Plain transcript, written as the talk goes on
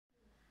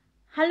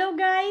Hello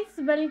guys,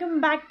 welcome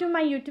back to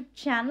my YouTube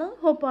channel.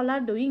 Hope all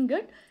are doing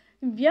good.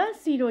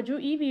 Viewers ఈరోజు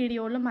ఈ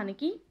వీడియోలో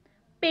మనకి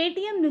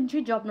Paytm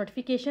నుంచి జాబ్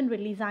నోటిఫికేషన్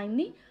రిలీజ్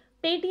అయింది.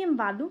 పేటిఎం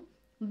వాళ్ళు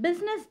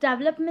బిజినెస్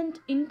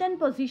డెవలప్మెంట్ ఇంటర్న్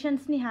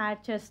పొజిషన్స్ని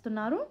హ్యాడ్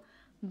చేస్తున్నారు.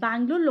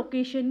 బెంగళూరు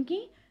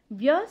లొకేషన్కి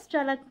వ్యూయర్స్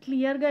చాలా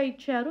క్లియర్గా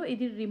ఇచ్చారు,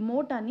 ఇది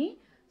రిమోట్ అని.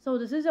 So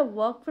this is a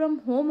work from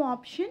home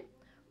option.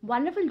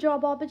 Wonderful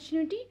job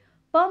opportunity.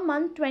 Per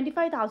month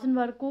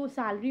 25,000 వరకు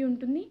శాలరీ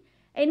ఉంటుంది.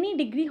 Any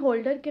degree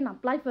holder can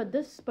apply for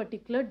this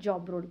particular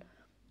job role.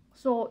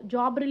 So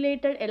job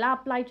related ఎలా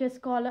అప్లై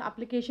చేసుకోవాలో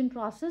అప్లికేషన్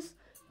ప్రాసెస్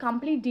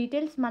కంప్లీట్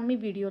డీటెయిల్స్ మనం ఈ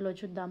వీడియోలో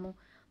చూద్దాము.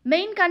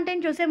 Main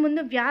content చూసే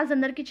ముందు వ్యాస్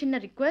అందరికీ చిన్న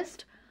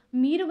రిక్వెస్ట్,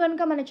 మీరు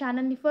కనుక మన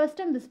ఛానల్ని ఫస్ట్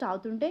టైం విజిట్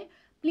అవుతుంటే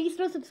please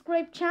to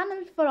subscribe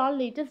channel for all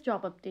latest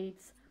job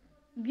updates.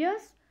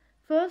 Viewers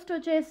first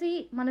వచ్చేసి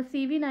మన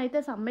సీవీని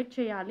అయితే సబ్మిట్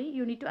చేయాలి.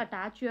 You need to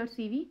attach your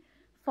CV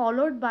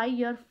followed by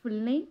your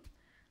full name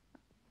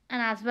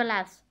and as well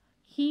as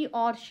he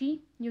or she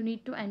you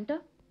need to enter.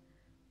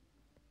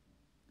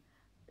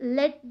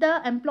 Let the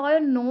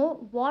employer know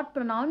what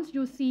pronouns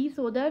you see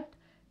so that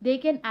they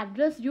can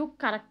address you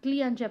correctly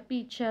అని చెప్పి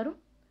ఇచ్చారు.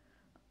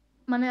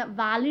 మన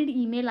valid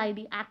email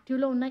ID,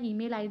 యాక్టివ్లో ఉన్న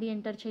email ID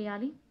enter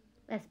చేయాలి,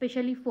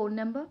 especially phone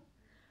number.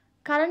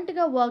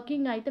 కరెంట్గా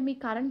working అయితే మీ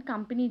current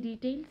company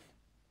details,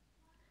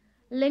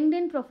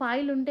 LinkedIn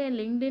profile ఉంటే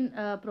LinkedIn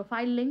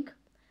profile link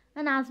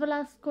and as well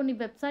as కొన్ని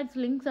websites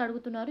links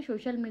అడుగుతున్నారు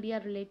సోషల్ మీడియా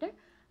రిలేటెడ్,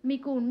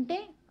 మీకు ఉంటే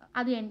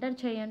అది ఎంటర్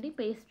చేయండి,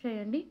 పేస్ట్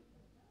చేయండి.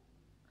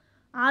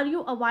 Are you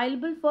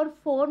available for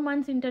 4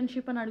 months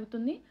internship అని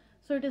అడుగుతుంది.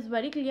 So it is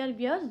very clear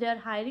viewers, they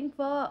are hiring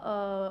for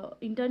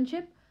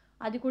internship,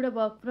 అది కూడా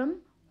వర్క్ ఫ్రమ్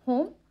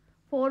హోమ్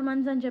 4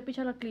 months అని చెప్పి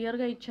చాలా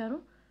క్లియర్గా ఇచ్చారు.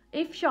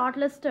 If short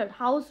listed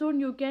how soon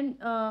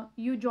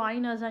you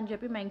join us అని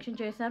చెప్పి మెన్షన్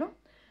చేశారు.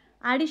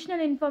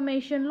 Additional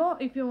ఇన్ఫర్మేషన్లో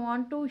if you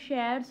want to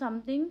share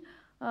something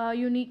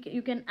unique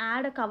you can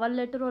add a cover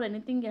letter or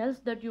anything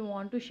else that you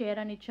want to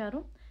share అని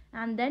ఇచ్చారు.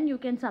 And then you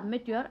can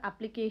submit your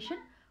application.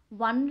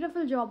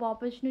 Wonderful job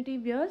opportunity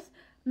viewers,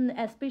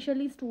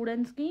 especially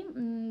students ki,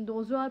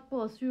 those who are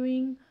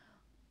pursuing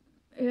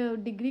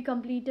degree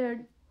completed,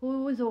 who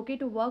is okay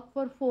to work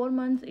for 4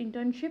 months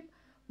internship,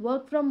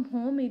 work from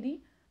home, ఇది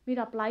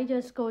మీరు apply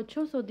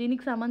చేసుకోవచ్చు. So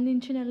దీనికి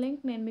సంబంధించిన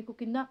link నేను మీకు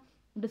కింద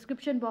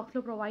description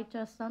బాక్స్లో provide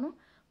చేస్తాను.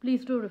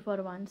 Please to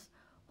refer once.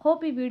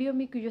 Hope ఈ వీడియో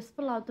మీకు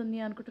యూస్ఫుల్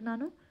అవుతుంది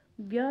అనుకుంటున్నాను.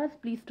 Viewers,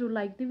 please do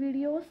like the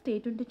video, stay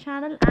tuned to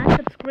channel and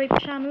subscribe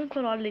channel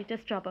for all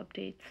latest job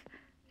updates.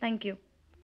 Thank you.